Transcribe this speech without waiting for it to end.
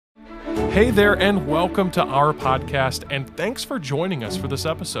Hey there, and welcome to our podcast, and thanks for joining us for this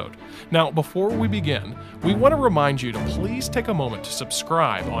episode. Now, before we begin, we want to remind you to please take a moment to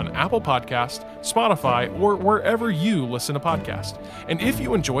subscribe on Apple Podcast, Spotify, or wherever you listen to podcasts. And if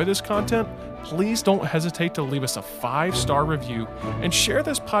you enjoy this content, please don't hesitate to leave us a 5-star review and share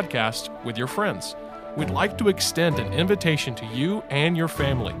this podcast with your friends. We'd like to extend an invitation to you and your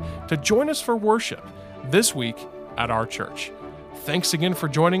family to join us for worship this week at our church. Thanks again for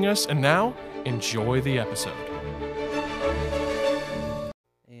joining us, and now enjoy the episode.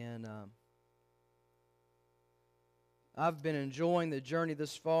 And I've been enjoying the journey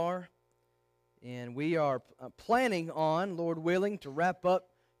this far, and we are planning on, Lord willing, to wrap up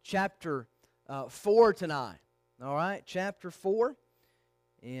chapter 4 tonight. All right, chapter 4.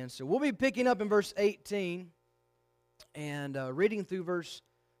 And so we'll be picking up in verse 18 and reading through verse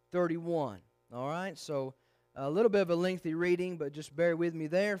 31. All right, so a little bit of a lengthy reading, but just bear with me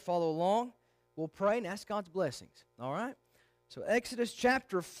there. Follow along. We'll pray and ask God's blessings. All right? So Exodus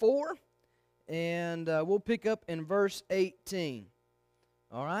chapter 4, and we'll pick up in verse 18.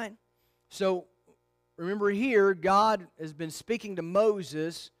 All right? So remember here, God has been speaking to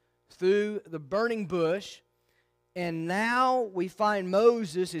Moses through the burning bush, and now we find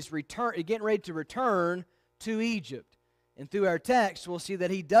Moses is getting ready to return to Egypt. And through our text, we'll see that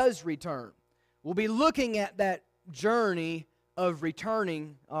he does return. We'll be looking at that journey of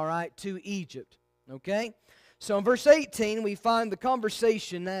returning, all right, to Egypt, okay? So in verse 18, we find the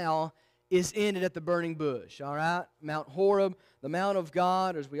conversation now is ended at the burning bush, all right? Mount Horeb, the Mount of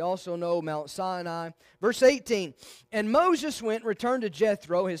God, as we also know, Mount Sinai. Verse 18, and Moses went and returned to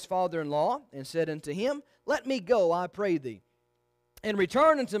Jethro, his father-in-law, and said unto him, let me go, I pray thee, and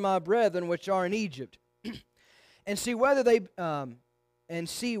return unto my brethren which are in Egypt, and see whether they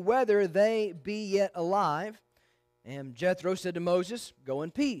be yet alive. And Jethro said to Moses, go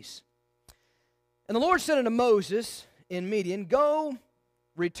in peace. And the Lord said unto Moses in Midian, go,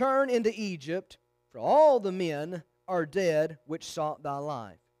 return into Egypt, for all the men are dead which sought thy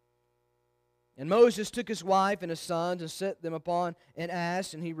life. And Moses took his wife and his sons and set them upon an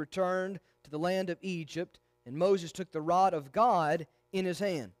ass, and he returned to the land of Egypt. And Moses took the rod of God in his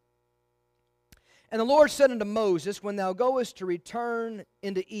hand. And the Lord said unto Moses, when thou goest to return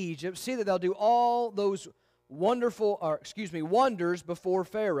into Egypt, see that thou do all those wonders before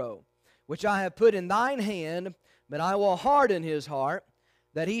Pharaoh, which I have put in thine hand, but I will harden his heart,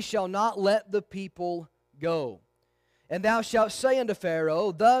 that he shall not let the people go. And thou shalt say unto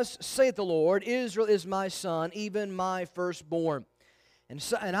Pharaoh, thus saith the Lord, Israel is my son, even my firstborn.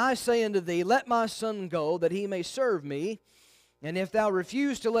 And I say unto thee, let my son go, that he may serve me. And if thou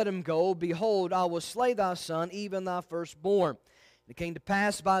refuse to let him go, behold, I will slay thy son, even thy firstborn. It came to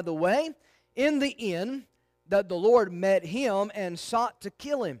pass by the way, in the inn, that the Lord met him and sought to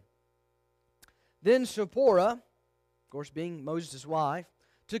kill him. Then Zipporah, of course being Moses' wife,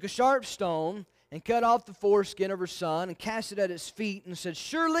 took a sharp stone and cut off the foreskin of her son and cast it at his feet and said,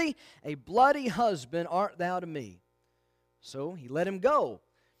 surely a bloody husband art thou to me. So he let him go.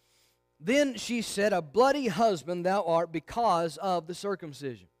 Then she said, a bloody husband thou art because of the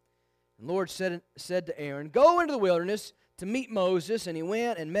circumcision. And the Lord said to Aaron, go into the wilderness to meet Moses. And he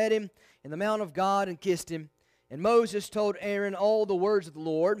went and met him in the mount of God and kissed him. And Moses told Aaron all the words of the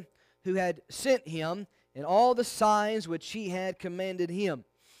Lord who had sent him and all the signs which he had commanded him.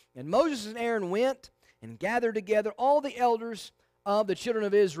 And Moses and Aaron went and gathered together all the elders of the children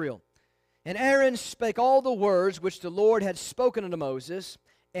of Israel. And Aaron spake all the words which the Lord had spoken unto Moses,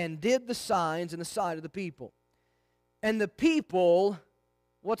 and did the signs in the sight of the people. And the people,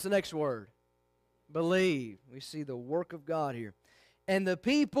 what's the next word? Believe. We see the work of God here. And the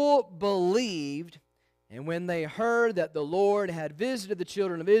people believed, and when they heard that the Lord had visited the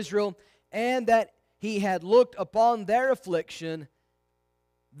children of Israel, and that he had looked upon their affliction,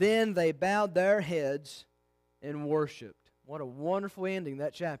 then they bowed their heads and worshiped. What a wonderful ending,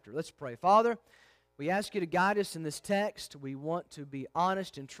 that chapter. Let's pray. Father, we ask you to guide us in this text. We want to be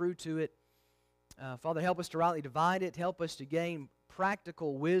honest and true to it. Father, help us to rightly divide it. Help us to gain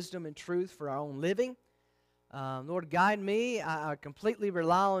practical wisdom and truth for our own living. Lord, guide me. I completely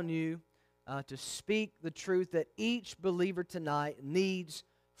rely on you to speak the truth that each believer tonight needs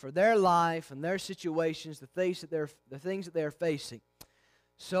for their life and their situations, the things that they're facing.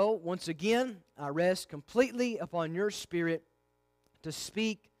 So, once again, I rest completely upon your Spirit to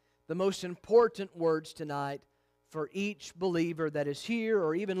speak the most important words tonight for each believer that is here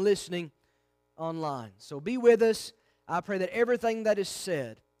or even listening online. So be with us. I pray that everything that is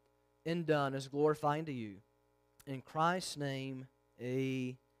said and done is glorifying to you. In Christ's name,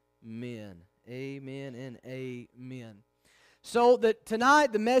 amen. Amen and amen. So that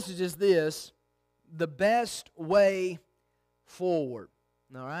tonight the message is this: the best way forward.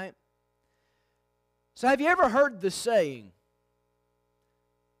 All right? So have you ever heard the saying,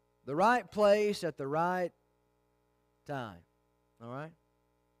 the right place at the right time? All right?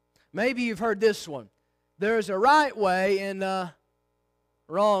 Maybe you've heard this one. There's a right way and a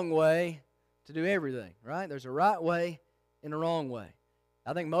wrong way to do everything, right? There's a right way and a wrong way.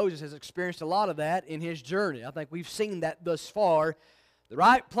 I think Moses has experienced a lot of that in his journey. I think we've seen that thus far. The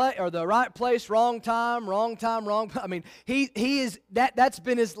right place, wrong time, wrong time, wrong. I mean, he is that's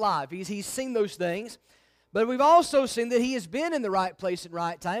been his life. He's seen those things, but we've also seen that he has been in the right place at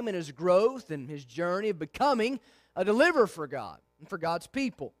right time in his growth and his journey of becoming a deliverer for God and for God's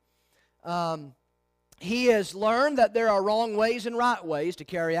people. He has learned that there are wrong ways and right ways to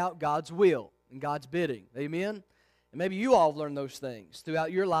carry out God's will and God's bidding. Amen? And maybe you all have learned those things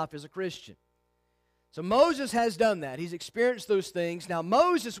throughout your life as a Christian. So Moses has done that. He's experienced those things. Now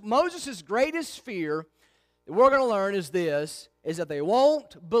Moses' greatest fear that we're going to learn is this, is that they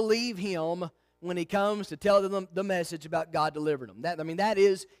won't believe him when he comes to tell them the message about God delivering them. That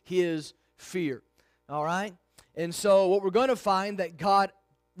is his fear. All right? And so what we're going to find that God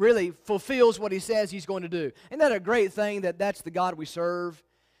really fulfills what he says he's going to do. Isn't that a great thing that that's the God we serve?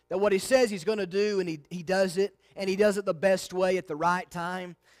 That what he says he's going to do, and he does it, and he does it the best way at the right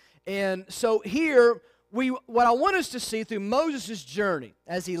time. And so here, what I want us to see through Moses' journey,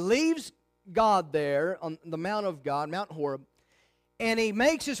 as he leaves God there on the Mount of God, Mount Horeb, and he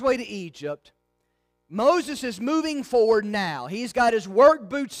makes his way to Egypt, Moses is moving forward now. He's got his work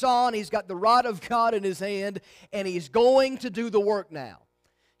boots on, he's got the rod of God in his hand, and he's going to do the work now.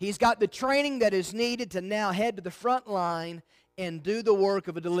 He's got the training that is needed to now head to the front line and do the work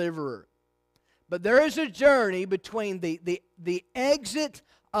of a deliverer. But there is a journey between the exit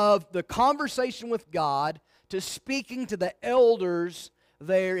of the conversation with God to speaking to the elders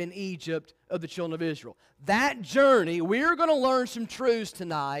there in Egypt of the children of Israel. That journey, we're going to learn some truths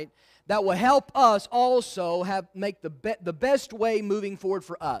tonight that will help us also make the best way moving forward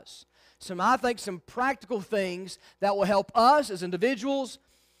for us. I think some practical things that will help us as individuals,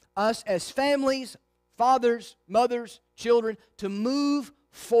 us as families, fathers, mothers, children, to move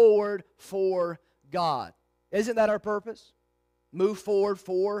forward for God. Isn't that our purpose? Move forward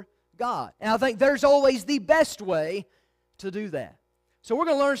for God. And I think there's always the best way to do that. So we're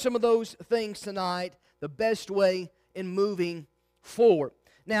going to learn some of those things tonight, the best way in moving forward.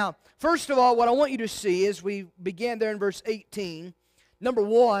 Now, first of all, what I want you to see is we began there in verse 18. Number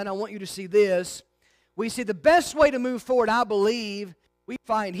one, I want you to see this. We see the best way to move forward, I believe, we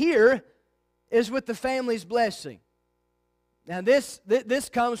find here is with the family's blessing. Now, this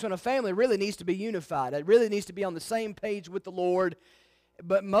comes when a family really needs to be unified. It really needs to be on the same page with the Lord.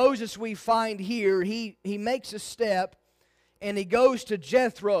 But Moses, we find here, he makes a step, and he goes to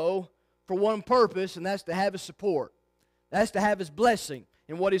Jethro for one purpose, and that's to have his support. That's to have his blessing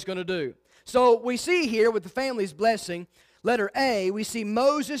in what he's going to do. So we see here with the family's blessing, letter A, we see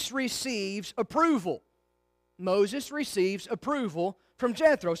Moses receives approval. Moses receives approval from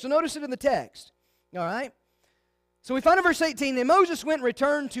Jethro. So notice it in the text. All right? So we find in verse 18, and Moses went and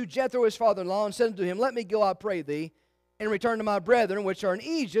returned to Jethro his father-in-law and said unto him, Let me go, I pray thee, and return to my brethren which are in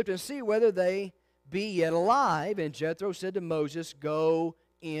Egypt, and see whether they be yet alive. And Jethro said to Moses, Go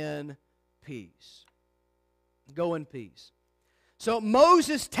in peace. Go in peace. So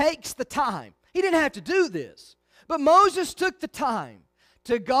Moses takes the time. He didn't have to do this, but Moses took the time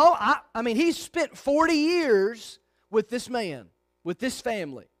to go. He spent 40 years with this man, with this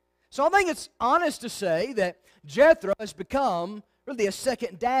family. So I think it's honest to say that Jethro has become really a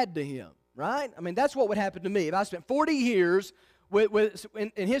second dad to him, right? That's what would happen to me. If I spent 40 years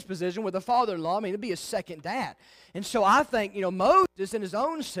in his position with a father-in-law, it'd be a second dad. And so I think, Moses in his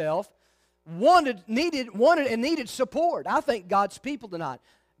own self wanted and needed support. I think God's people tonight,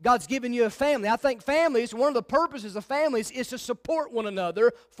 God's given you a family. I think families, one of the purposes of families is to support one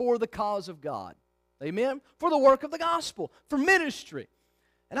another for the cause of God. Amen? For the work of the gospel, for ministry.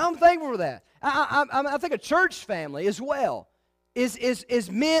 And I'm thankful for that. I think a church family as well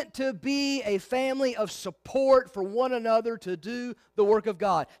is meant to be a family of support for one another to do the work of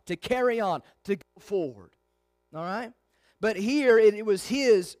God, to carry on, to go forward. All right? But here it was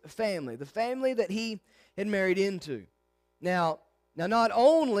his family, the family that he had married into. Now not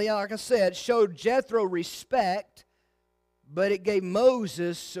only, like I said, showed Jethro respect, but it gave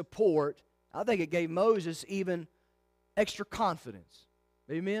Moses support. I think it gave Moses even extra confidence.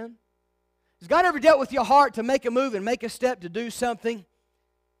 Amen? Has God ever dealt with your heart to make a move and make a step to do something?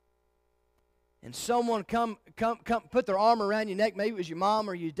 And someone come put their arm around your neck, maybe it was your mom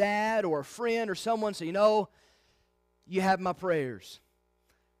or your dad or a friend or someone, say, you have my prayers.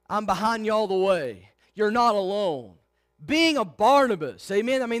 I'm behind you all the way. You're not alone. Being a Barnabas,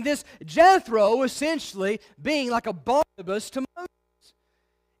 amen? I mean, this Jethro essentially being like a Barnabas to Moses.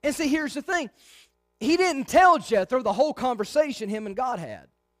 And see, here's the thing. He didn't tell Jethro the whole conversation him and God had.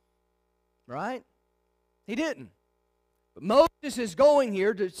 Right? He didn't. But Moses is going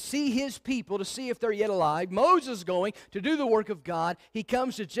here to see his people, to see if they're yet alive. Moses is going to do the work of God. He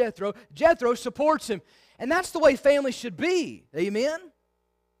comes to Jethro. Jethro supports him. And that's the way families should be. Amen?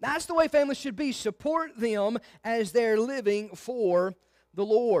 That's the way families should be. Support them as they're living for the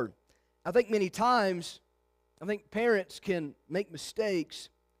Lord. I think many times, parents can make mistakes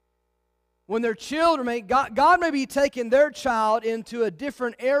when their children God may be taking their child into a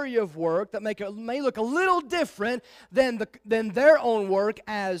different area of work that may look a little different than their own work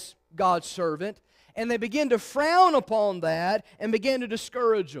as God's servant, and they begin to frown upon that and begin to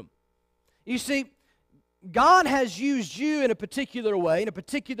discourage them. You see, God has used you in a particular way, in a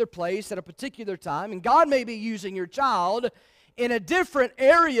particular place, at a particular time, and God may be using your child in a different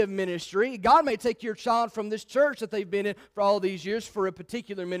area of ministry. God may take your child from this church that they've been in for all these years for a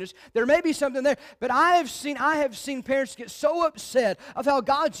particular ministry. There may be something there, but I have seen parents get so upset of how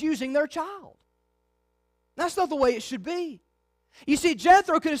God's using their child. That's not the way it should be. You see,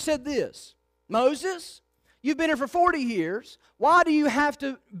 Jethro could have said this: Moses, you've been here for 40 years. Why do you have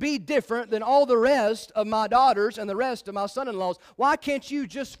to be different than all the rest of my daughters and the rest of my son-in-laws? Why can't you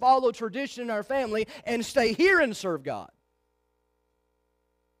just follow tradition in our family and stay here and serve God?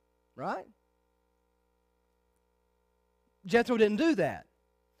 Right? Jethro didn't do that.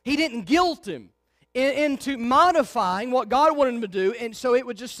 He didn't guilt him into modifying what God wanted him to do, and so it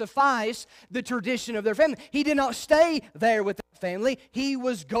would just suffice the tradition of their family. He did not stay there with that family. He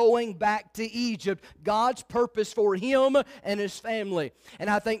was going back to Egypt. God's purpose for him and his family. And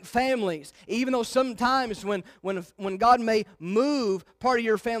I think families, even though sometimes when God may move part of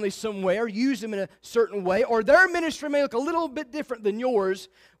your family somewhere, use them in a certain way, or their ministry may look a little bit different than yours,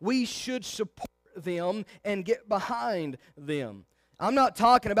 we should support them and get behind them. I'm not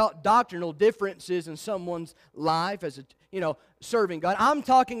talking about doctrinal differences in someone's life as serving God. I'm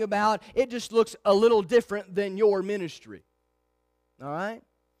talking about it just looks a little different than your ministry. All right?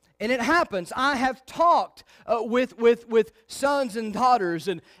 And it happens. I have talked with sons and daughters,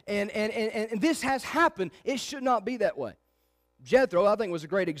 and this has happened. It should not be that way. Jethro, I think, was a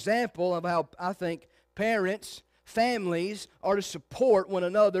great example of how I think parents, families are to support one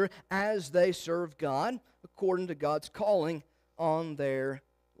another as they serve God according to God's calling on their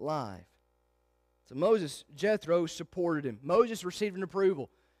life. So Jethro supported him. Moses received an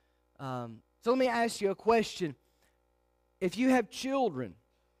approval. So let me ask you a question. If you have children,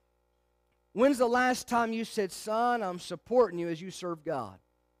 when's the last time you said, "Son, I'm supporting you as you serve God"?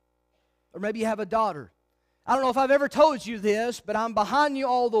 Or maybe you have a daughter. I don't know if I've ever told you this, but I'm behind you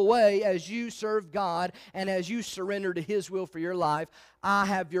all the way as you serve God and as you surrender to His will for your life. I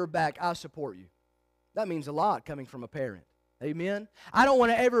have your back. I support you. That means a lot coming from a parent. Amen? I don't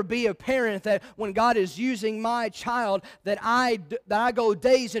want to ever be a parent that when God is using my child that I go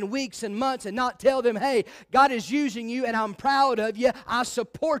days and weeks and months and not tell them, "Hey, God is using you and I'm proud of you. I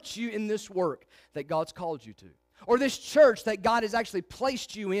support you in this work that God's called you to." Or this church that God has actually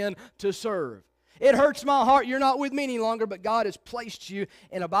placed you in to serve. It hurts my heart you're not with me any longer, but God has placed you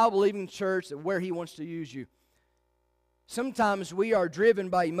in a Bible-believing church where He wants to use you. Sometimes we are driven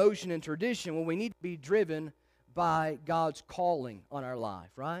by emotion and tradition when we need to be driven by God's calling on our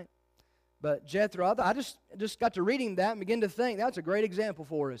life, right? But Jethro, I just got to reading that and begin to think that's a great example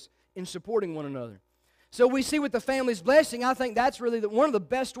for us in supporting one another. So we see with the family's blessing, I think that's really one of the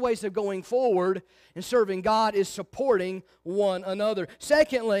best ways of going forward in serving God is supporting one another.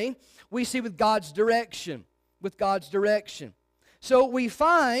 Secondly, we see with God's direction. So we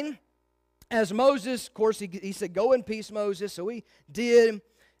find, as Moses, of course, he said, "Go in peace, Moses." So he did.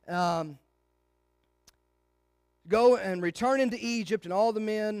 Go and return into Egypt, and all the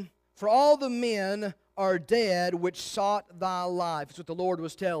men are dead which sought thy life. That's what the Lord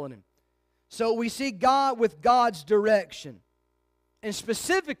was telling him. So we see God with God's direction. And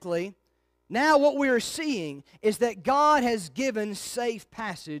specifically, now what we are seeing is that God has given safe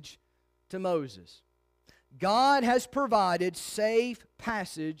passage to Moses. God has provided safe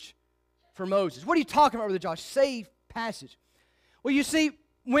passage for Moses. What are you talking about, Brother Josh? Safe passage. Well, you see,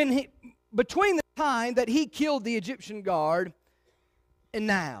 between the time that he killed the Egyptian guard and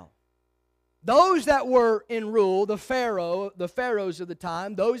now, those that were in rule, the pharaohs of the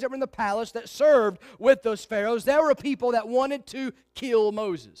time, those that were in the palace that served with those pharaohs, there were people that wanted to kill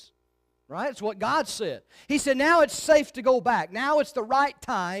Moses, Right? It's what God said. He said, now it's safe to go back. Now it's the right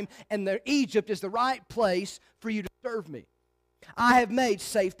time, and Egypt is the right place for you to serve me. I have made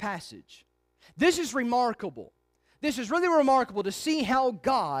safe passage. This is remarkable. This is really remarkable to see how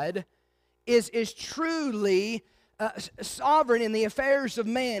God is truly sovereign in the affairs of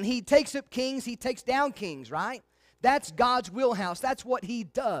man. He takes up kings, He takes down kings, right? That's God's wheelhouse. That's what He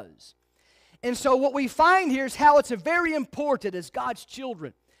does. And so what we find here is how it's very important as God's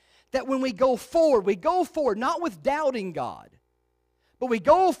children that when we go forward not with doubting God, but we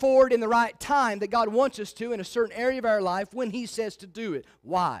go forward in the right time that God wants us to in a certain area of our life when He says to do it.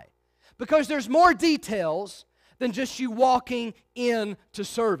 Why? Because there's more details than just you walking into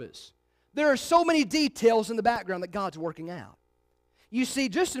service. There are so many details in the background that God's working out. You see,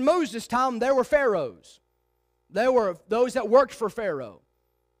 just in Moses' time, there were pharaohs. There were those that worked for Pharaoh.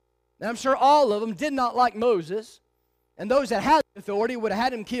 And I'm sure all of them did not like Moses. And those that had authority would have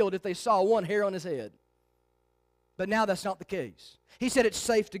had him killed if they saw one hair on his head. But now that's not the case. He said it's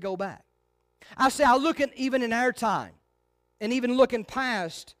safe to go back. I look at even in our time, and even looking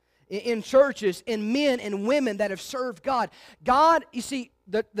past in churches, in men and women that have served God. God, you see,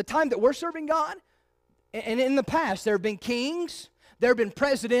 the time that we're serving God, and in the past, there have been kings, there have been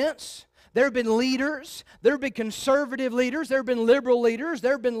presidents, there have been leaders, there have been conservative leaders, there have been liberal leaders,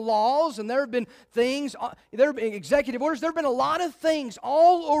 there have been laws, and there have been things, there have been executive orders, there have been a lot of things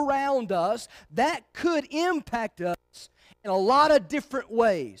all around us that could impact us in a lot of different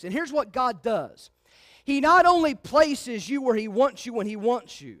ways. And here's what God does. He not only places you where He wants you when He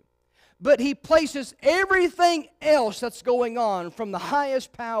wants you, but He places everything else that's going on, from the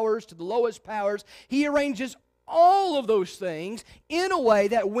highest powers to the lowest powers. He arranges all of those things in a way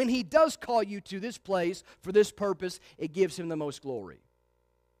that when He does call you to this place for this purpose, it gives Him the most glory.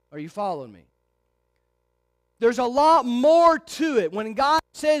 Are you following me? There's a lot more to it. When God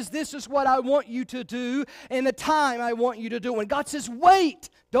says, this is what I want you to do, and the time I want you to do. When God says, wait,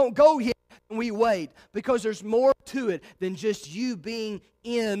 don't go yet, and we wait. Because there's more to it than just you being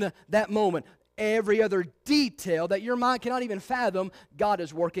in that moment. Every other detail that your mind cannot even fathom, God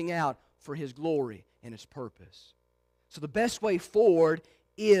is working out for His glory and His purpose. So the best way forward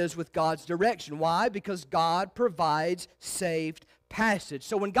is with God's direction. Why? Because God provides saved passage.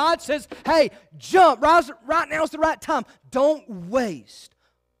 So when God says, hey, jump, right now is the right time, don't waste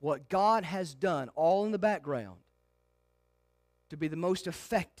what God has done all in the background to be the most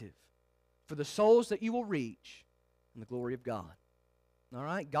effective for the souls that you will reach in the glory of God. All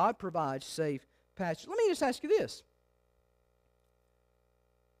right? God provides safe passage. Let me just ask you this.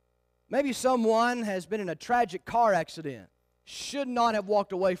 Maybe someone has been in a tragic car accident, should not have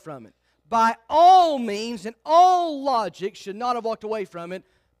walked away from it. By all means and all logic, should not have walked away from it,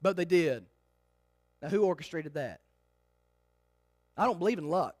 but they did. Now, who orchestrated that? I don't believe in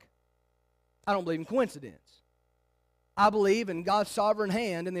luck. I don't believe in coincidence. I believe in God's sovereign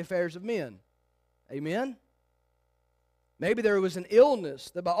hand in the affairs of men. Amen? Maybe there was an illness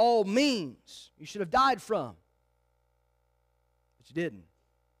that by all means you should have died from, but you didn't.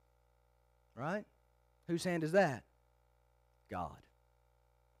 Right? Whose hand is that? God.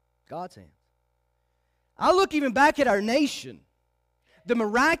 God's hand. I look even back at our nation. The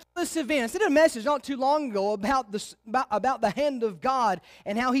miraculous events. I did a message not too long ago about the hand of God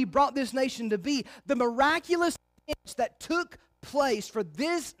and how He brought this nation to be. The miraculous events that took place for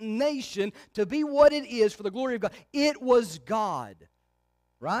this nation to be what it is for the glory of God. It was God.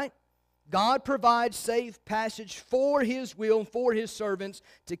 Right? God provides safe passage for His will and for His servants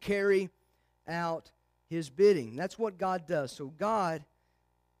to carry out His bidding. That's what God does. So God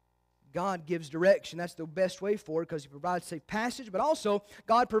gives direction. That's the best way forward because He provides safe passage, but also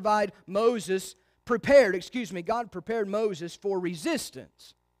God prepared Moses for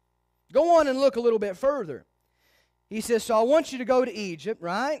resistance. Go on and look a little bit further. He says, so I want you to go to Egypt,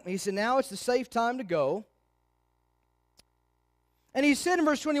 right? He said, now it's the safe time to go. And He said in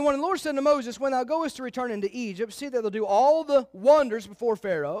verse 21, and the Lord said to Moses, when thou goest to return into Egypt, see that they'll do all the wonders before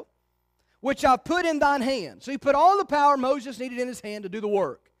Pharaoh, which I put in thine hand. So He put all the power Moses needed in his hand to do the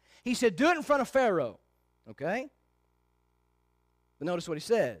work. He said, do it in front of Pharaoh. Okay? But notice what He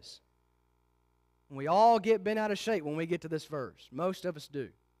says. We all get bent out of shape when we get to this verse. Most of us do.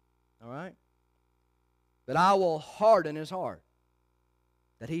 All right? But I will harden his heart,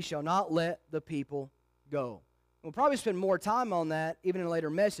 that he shall not let the people go. We'll probably spend more time on that even in a later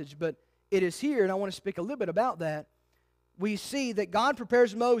message, but it is here, and I want to speak a little bit about that. We see that God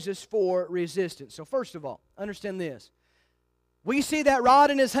prepares Moses for resistance. So first of all, understand this. We see that rod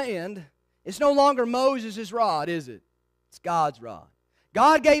in his hand. It's no longer Moses' rod, is it? It's God's rod.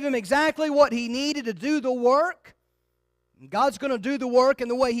 God gave him exactly what he needed to do the work. God's going to do the work in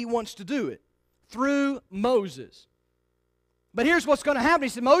the way He wants to do it, through Moses. But here's what's going to happen. He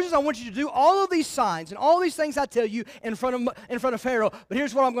said, Moses, I want you to do all of these signs and all these things I tell you in front of Pharaoh. But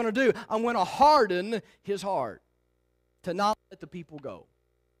here's what I'm going to do. I'm going to harden his heart to not let the people go.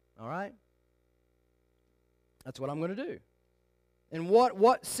 All right? That's what I'm going to do. And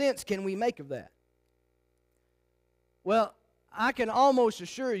what sense can we make of that? Well, I can almost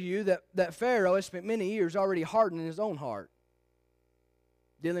assure you that Pharaoh has spent many years already hardening his own heart,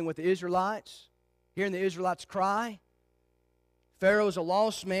 dealing with the Israelites, hearing the Israelites cry. Pharaoh's a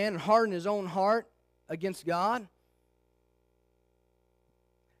lost man and hardened his own heart against God.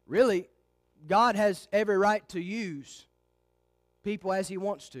 Really, God has every right to use people as He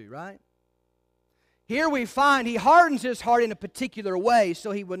wants to, right? Here we find He hardens his heart in a particular way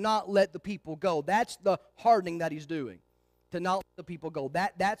so He would not let the people go. That's the hardening that He's doing, to not let the people go.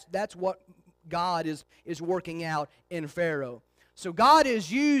 That's what God is working out in Pharaoh. So God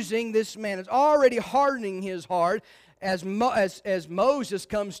is using this man. It's already hardening his heart as Moses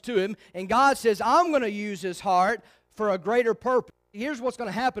comes to him. And God says, I'm going to use his heart for a greater purpose. Here's what's going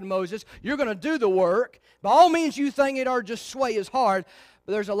to happen, Moses. You're going to do the work. By all means, you think it ought to just sway his heart.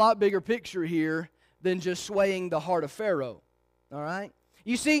 But there's a lot bigger picture here than just swaying the heart of Pharaoh. All right?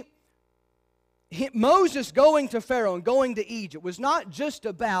 You see, Moses going to Pharaoh and going to Egypt was not just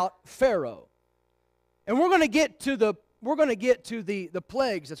about Pharaoh. And we're going to get to the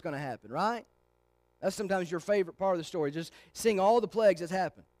plagues that's going to happen, right? That's sometimes your favorite part of the story, just seeing all the plagues that's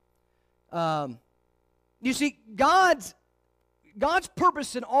happened. You see, God's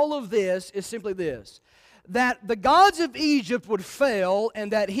purpose in all of this is simply this, that the gods of Egypt would fail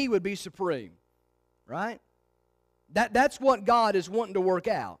and that He would be supreme, right? That's what God is wanting to work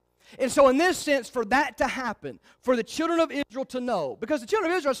out. And so in this sense, for that to happen, for the children of Israel to know, because the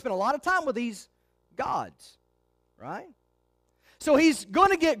children of Israel spent a lot of time with these gods, right? So He's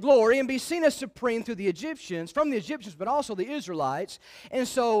going to get glory and be seen as supreme through the Egyptians, from the Egyptians, but also the Israelites. And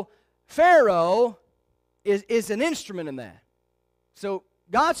so Pharaoh is an instrument in that. So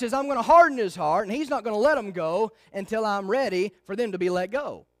God says, I'm going to harden his heart, and He's not going to let them go until I'm ready for them to be let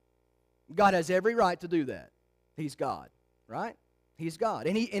go. God has every right to do that. He's God, right? He's God.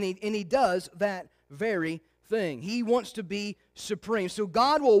 And He does that very thing. He wants to be supreme. So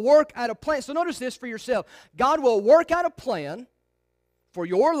God will work out a plan. So notice this for yourself. God will work out a plan for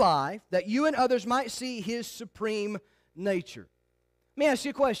your life that you and others might see His supreme nature. Let me ask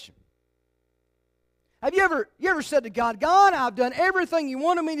you a question. Have you ever said to God, God, I've done everything You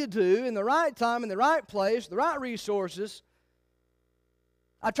wanted me to do in the right time, in the right place, the right resources.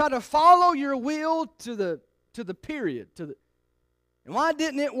 I tried to follow Your will to the period. And why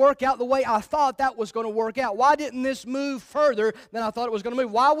didn't it work out the way I thought that was going to work out? Why didn't this move further than I thought it was going to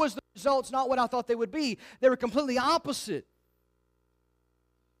move? Why was the results not what I thought they would be? They were completely opposite.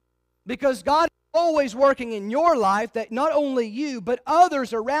 Because God is always working in your life that not only you, but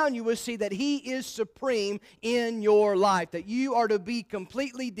others around you will see that He is supreme in your life, that you are to be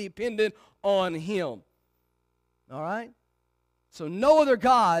completely dependent on Him. All right? So no other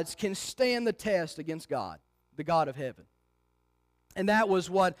gods can stand the test against God, the God of heaven. And that was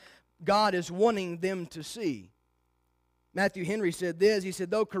what God is wanting them to see. Matthew Henry said this, he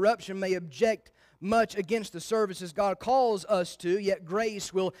said, though corruption may object much against the services God calls us to, yet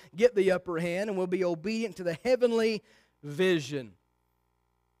grace will get the upper hand and will be obedient to the heavenly vision.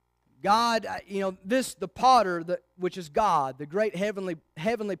 God, the potter, which is God, the great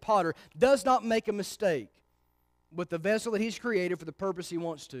heavenly potter, does not make a mistake with the vessel that He's created for the purpose He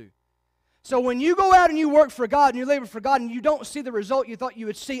wants to. So when you go out and you work for God and you labor for God and you don't see the result you thought you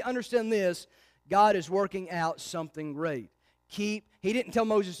would see, understand this, God is working out something great. He didn't tell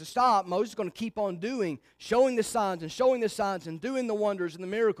Moses to stop. Moses is going to keep on doing, showing the signs and doing the wonders and the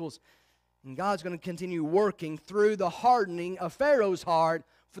miracles. And God's going to continue working through the hardening of Pharaoh's heart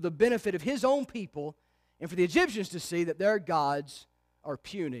for the benefit of his own people and for the Egyptians to see that their gods are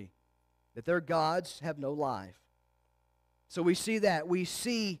puny, that their gods have no life. So we see that. We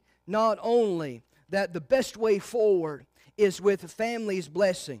see not only that the best way forward is with family's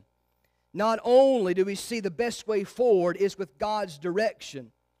blessing. Not only do we see the best way forward is with God's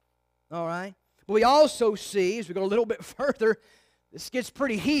direction. All right? But we also see, as we go a little bit further, this gets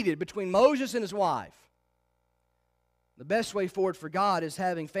pretty heated between Moses and his wife. The best way forward for God is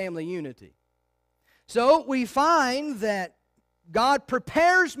having family unity. So we find that God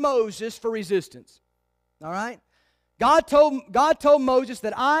prepares Moses for resistance. All right? God told Moses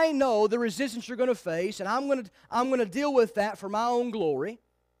that I know the resistance you're going to face, and I'm going to deal with that for my own glory.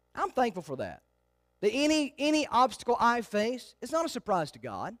 I'm thankful for that. That any obstacle I face is not a surprise to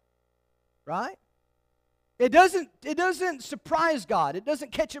God, right? It doesn't surprise God. It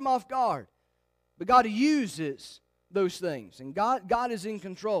doesn't catch Him off guard. But God uses those things. And God is in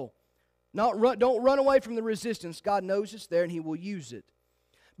control. Don't run away from the resistance. God knows it's there and He will use it.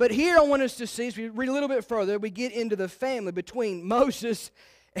 But here I want us to see, as we read a little bit further, we get into the family between Moses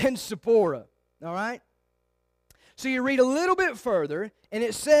and Zipporah. All right? So you read a little bit further, and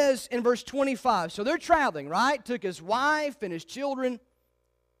it says in verse 25, so they're traveling, right? Took his wife and his children.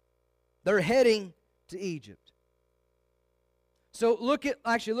 They're heading to Egypt. So look at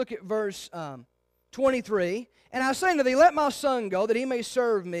verse 23. And I say unto thee, let my son go, that he may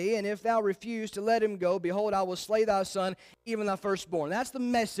serve me. And if thou refuse to let him go, behold, I will slay thy son, even thy firstborn. That's the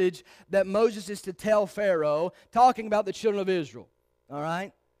message that Moses is to tell Pharaoh, talking about the children of Israel. All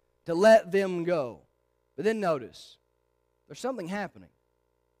right? To let them go. But then notice, there's something happening.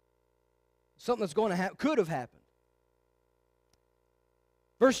 Something that's going to happen, could have happened.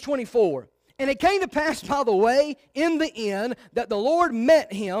 Verse 24. And it came to pass by the way in the inn that the Lord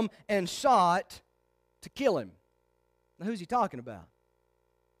met him and sought to kill him. Now who's he talking about?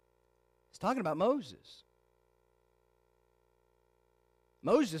 He's talking about Moses.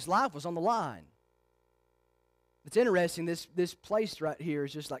 Moses' life was on the line. It's interesting, this place right here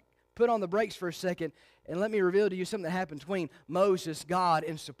is just like, put on the brakes for a second and let me reveal to you something that happened between Moses, God,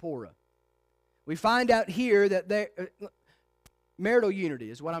 and Zipporah. We find out here that marital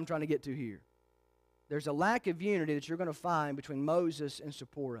unity is what I'm trying to get to here. There's a lack of unity that you're going to find between Moses and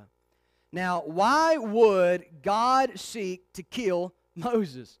Zipporah. Now, why would God seek to kill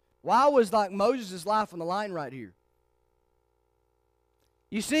Moses? Why was like Moses' life on the line right here?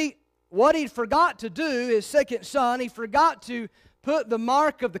 You see, what he forgot to do, his second son, he forgot to put the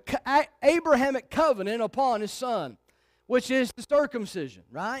mark of the Abrahamic covenant upon his son, which is the circumcision,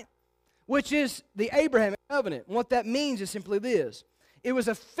 right? Which is the Abrahamic covenant. And what that means is simply this. It was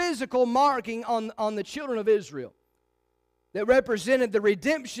a physical marking on the children of Israel that represented the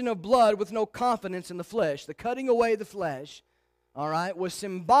redemption of blood with no confidence in the flesh. The cutting away of the flesh, all right, was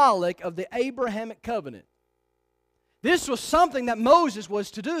symbolic of the Abrahamic covenant. This was something that Moses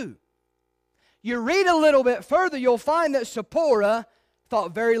was to do. You read a little bit further, you'll find that Zipporah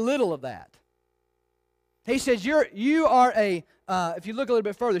thought very little of that. He says, you are if you look a little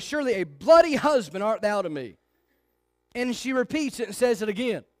bit further, surely a bloody husband art thou to me. And she repeats it and says it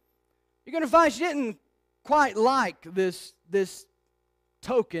again. You're going to find she didn't quite like this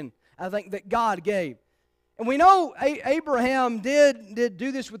token, I think, that God gave. And we know Abraham did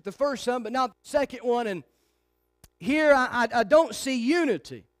do this with the first son, but not the second one. And here I don't see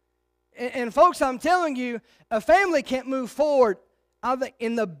unity. And folks, I'm telling you, a family can't move forward, I think,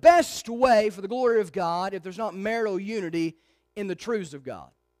 in the best way for the glory of God if there's not marital unity in the truths of God.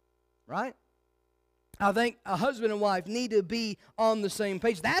 Right? I think a husband and wife need to be on the same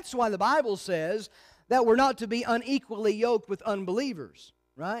page. That's why the Bible says that we're not to be unequally yoked with unbelievers,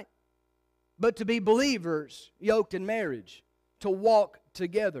 right? But to be believers yoked in marriage, to walk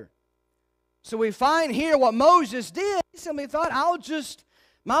together. So we find here what Moses did. He simply thought,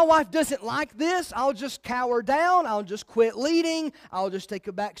 my wife doesn't like this, I'll just cower down, I'll just quit leading, I'll just take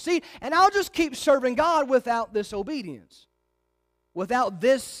a back seat, and I'll just keep serving God without this obedience. Without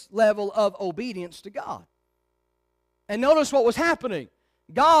this level of obedience to God. And notice what was happening.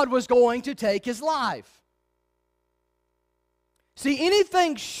 God was going to take his life. See,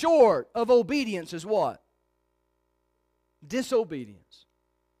 anything short of obedience is what? Disobedience.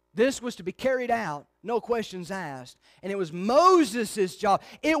 This was to be carried out, no questions asked. And it was Moses' job.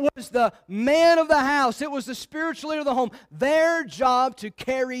 It was the man of the house. It was the spiritual leader of the home. Their job to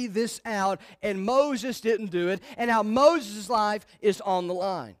carry this out. And Moses didn't do it. And now Moses' life is on the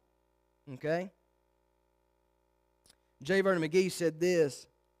line. Okay? J. Vernon McGee said this.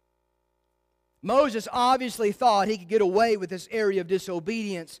 Moses obviously thought he could get away with this area of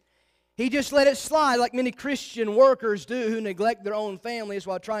disobedience. He just let it slide like many Christian workers do who neglect their own families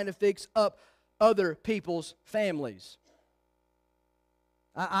while trying to fix up other people's families.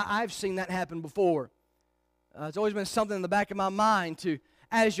 I've seen that happen before. It's always been something in the back of my mind to,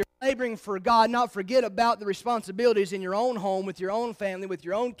 as you're laboring for God, not forget about the responsibilities in your own home, with your own family, with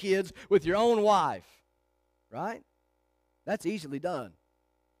your own kids, with your own wife. Right? That's easily done.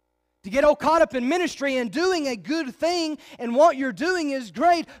 To get all caught up in ministry and doing a good thing, and what you're doing is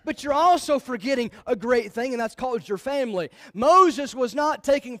great, but you're also forgetting a great thing, and that's called your family. Moses was not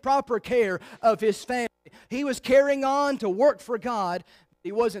taking proper care of his family. He was carrying on to work for God.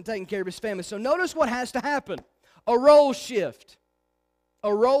 He wasn't taking care of his family. So notice what has to happen. A role shift.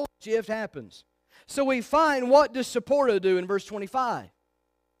 A role shift happens. So we find, what does Zipporah do in verse 25?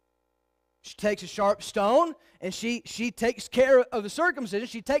 She takes a sharp stone, and she takes care of the circumcision.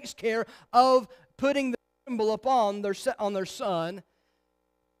 She takes care of putting the symbol upon on their son.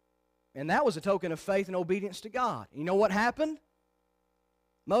 And that was a token of faith and obedience to God. You know what happened?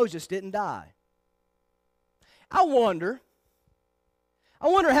 Moses didn't die. I wonder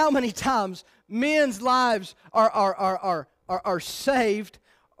how many times men's lives are saved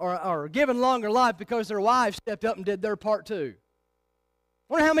or are given longer life because their wives stepped up and did their part too.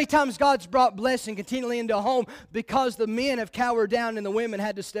 I wonder how many times God's brought blessing continually into a home because the men have cowered down and the women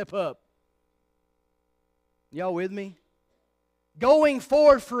had to step up. Y'all with me? Going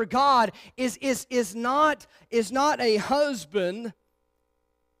forward for God is not a husband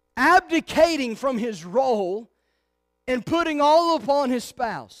abdicating from his role and putting all upon his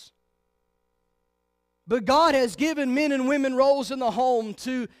spouse. But God has given men and women roles in the home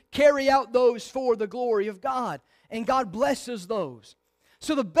to carry out those for the glory of God. And God blesses those.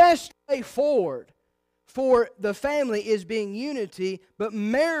 So the best way forward for the family is being unity, but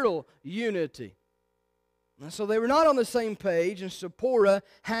marital unity. And so they were not on the same page, and Zipporah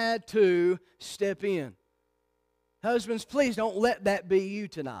had to step in. Husbands, please don't let that be you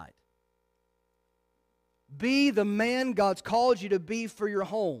tonight. Be the man God's called you to be for your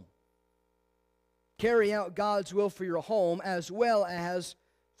home. Carry out God's will for your home as well as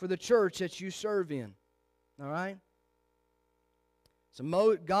for the church that you serve in. All right?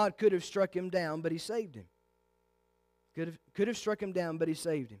 So God could have struck him down, but he saved him. Could have struck him down, but he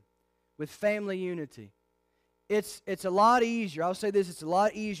saved him. With family unity. It's a lot easier, I'll say this, it's a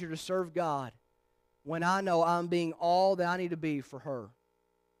lot easier to serve God when I know I'm being all that I need to be for her.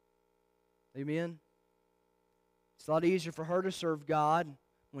 Amen? It's a lot easier for her to serve God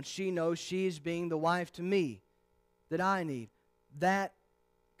when she knows she's being the wife to me that I need.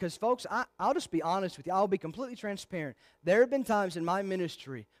 Because folks, I'll just be honest with you. I'll be completely transparent. There have been times in my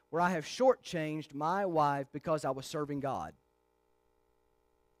ministry where I have shortchanged my wife because I was serving God.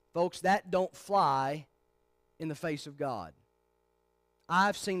 Folks, that don't fly in the face of God.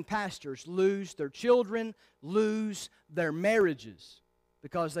 I've seen pastors lose their children, lose their marriages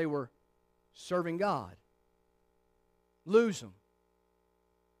because they were serving God. Lose them.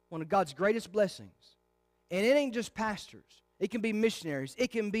 One of God's greatest blessings. And it ain't just pastors. It can be missionaries.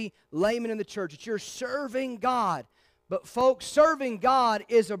 It can be laymen in the church. That you're serving God. But folks, serving God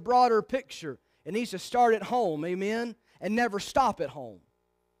is a broader picture. It needs to start at home, amen? And never stop at home.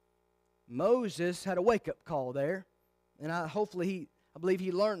 Moses had a wake-up call there. And I believe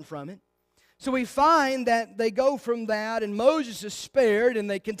he learned from it. So we find that they go from that, and Moses is spared, and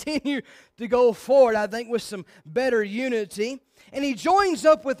they continue to go forward, I think, with some better unity. And he joins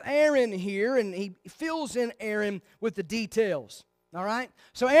up with Aaron here, and he fills in Aaron with the details. All right?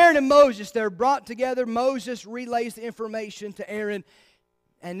 So Aaron and Moses, they're brought together. Moses relays the information to Aaron,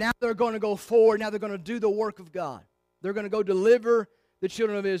 and now they're going to go forward. Now they're going to do the work of God. They're going to go deliver the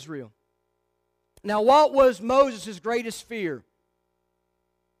children of Israel. Now, what was Moses' greatest fear?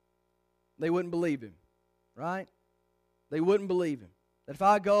 They wouldn't believe him, right? They wouldn't believe him. That if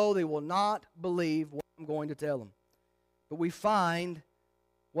I go, they will not believe what I'm going to tell them. But we find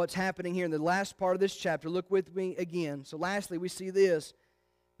what's happening here in the last part of this chapter. Look with me again. So lastly, we see this.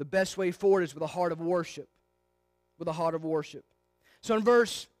 The best way forward is with a heart of worship. With a heart of worship. So in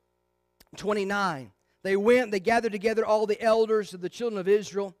verse 29, they gathered together all the elders of the children of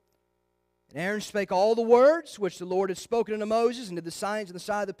Israel. And Aaron spake all the words which the Lord had spoken unto Moses, and did the signs in the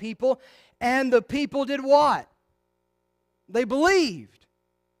sight of the people. And the people did what? They believed.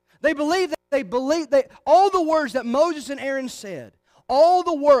 They believed all the words that Moses and Aaron said, all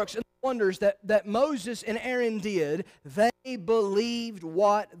the works and wonders that Moses and Aaron did, they believed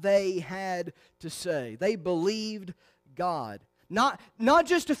what they had to say. They believed God. Not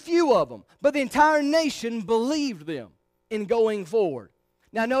just a few of them, but the entire nation believed them in going forward.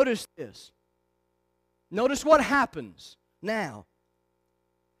 Now notice this. Notice what happens now.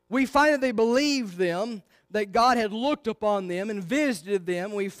 We find that they believed them, that God had looked upon them and visited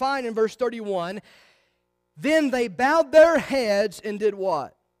them. We find in verse 31, then they bowed their heads and did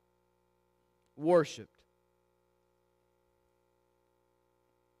what? Worshipped.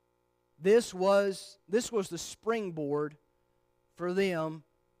 This was the springboard for them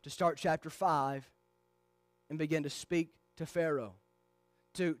to start chapter 5 and begin to speak to Pharaoh,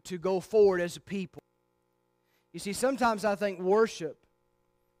 to go forward as a people. You see, sometimes I think worship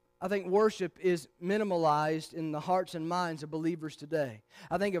is minimalized in the hearts and minds of believers today.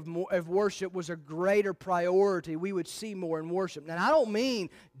 I think if worship was a greater priority, we would see more in worship. Now, I don't mean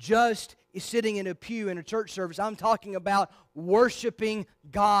just sitting in a pew in a church service. I'm talking about worshiping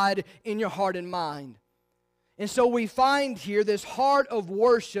God in your heart and mind. And so we find here this heart of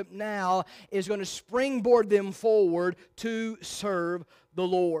worship now is going to springboard them forward to serve the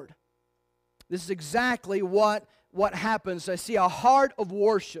Lord. This is exactly what happens. I see a heart of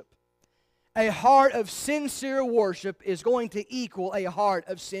worship. A heart of sincere worship is going to equal a heart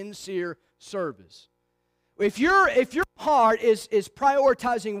of sincere service. If your heart is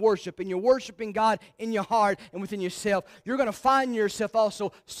prioritizing worship and you're worshiping God in your heart and within yourself, you're going to find yourself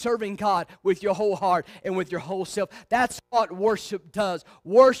also serving God with your whole heart and with your whole self. That's what worship does.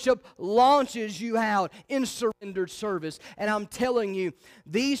 Worship launches you out in surrendered service. And I'm telling you,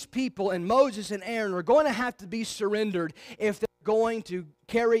 these people and Moses and Aaron are going to have to be surrendered if they're going to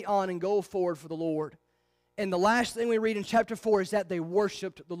carry on and go forward for the Lord. And the last thing we read in chapter 4 is that they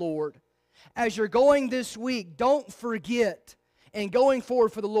worshiped the Lord. As you're going this week, don't forget, and going forward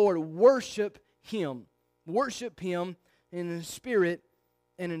for the Lord, worship Him. Worship Him in spirit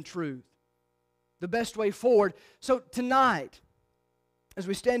and in truth. The best way forward. So tonight, as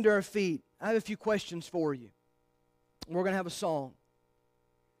we stand to our feet, I have a few questions for you. We're going to have a song.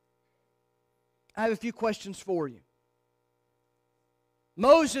 I have a few questions for you.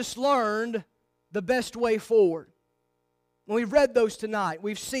 Moses learned the best way forward. And we've read those tonight.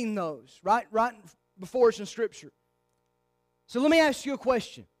 We've seen those right before us in Scripture. So let me ask you a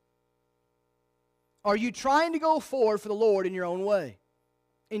question. Are you trying to go forward for the Lord in your own way,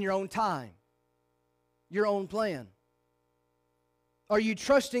 in your own time, your own plan? Are you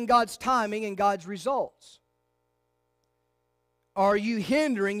trusting God's timing and God's results? Are you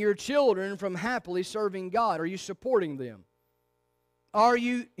hindering your children from happily serving God? Are you supporting them? Are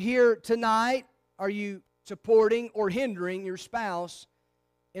you here tonight? Are you supporting or hindering your spouse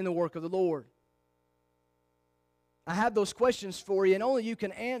in the work of the Lord? I have those questions for you, and only you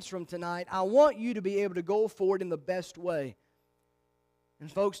can answer them tonight. I want you to be able to go forward in the best way. And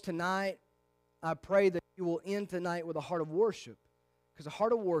folks, tonight, I pray that you will end tonight with a heart of worship, because a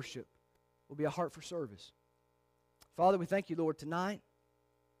heart of worship will be a heart for service. Father, we thank you, Lord, tonight.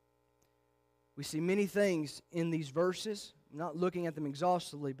 We see many things in these verses. I'm not looking at them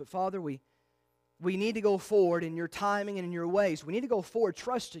exhaustively, but Father, we need to go forward in your timing and in your ways. We need to go forward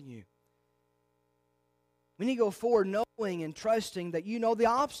trusting you. We need to go forward knowing and trusting that you know the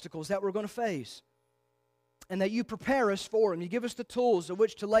obstacles that we're going to face and that you prepare us for them. You give us the tools of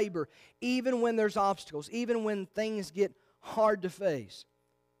which to labor even when there's obstacles, even when things get hard to face,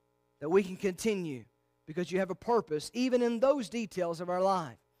 that we can continue because you have a purpose even in those details of our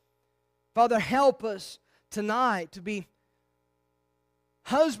life. Father, help us tonight to be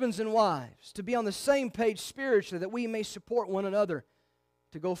husbands and wives, to be on the same page spiritually, that we may support one another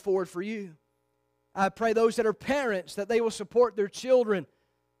to go forward for you. I pray those that are parents, that they will support their children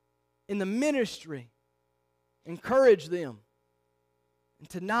in the ministry. Encourage them. And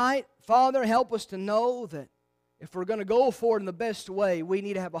tonight, Father, help us to know that if we're going to go forward in the best way, we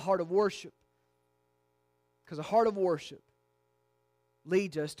need to have a heart of worship. Because a heart of worship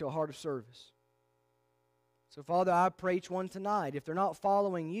leads us to a heart of service. So, Father, I pray each one tonight, if they're not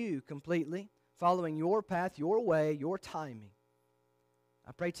following you completely, following your path, your way, your timing,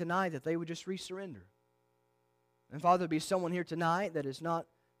 I pray tonight that they would just resurrender. And, Father, there be someone here tonight that has not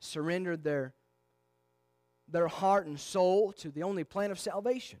surrendered their heart and soul to the only plan of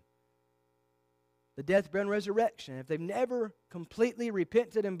salvation, the death, burial, and resurrection. If they've never completely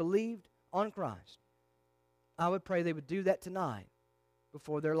repented and believed on Christ, I would pray they would do that tonight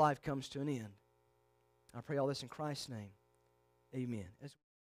before their life comes to an end. I pray all this in Christ's name. Amen.